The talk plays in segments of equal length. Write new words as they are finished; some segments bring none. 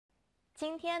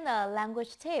今天的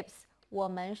language tips 我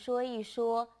们说一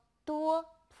说多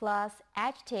plus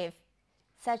adjective,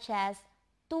 such as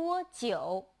多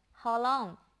久 how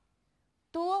long.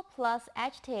 多 plus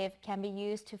adjective can be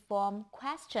used to form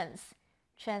questions,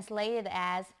 translated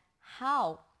as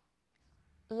how.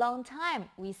 Long time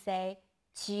we say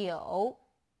久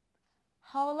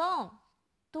How long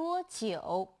多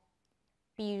久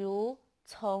比如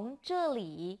从这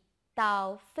里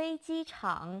到飞机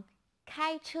场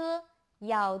开车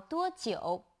要多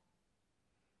久？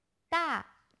大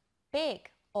big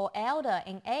or elder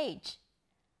in age.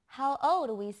 How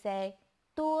old we say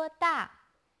多大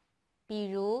比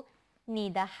如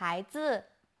你的孩子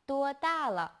多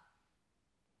大了？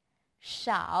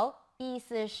少意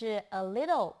思是 a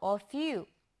little or few.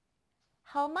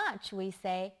 How much we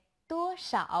say 多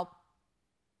少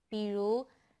比如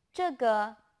这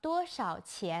个多少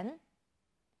钱？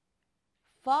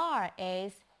 Far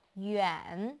is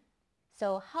远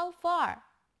So how far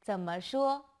怎么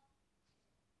说？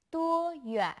多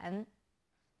远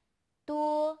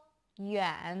多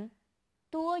远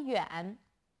多远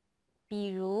比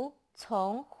如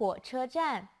从火车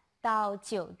站到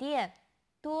酒店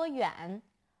多远？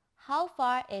 How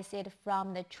far is it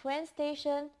from the train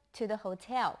station to the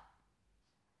hotel?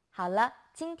 好了，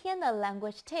今天的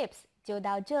language tips 就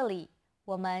到这里，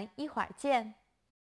我们一会儿见。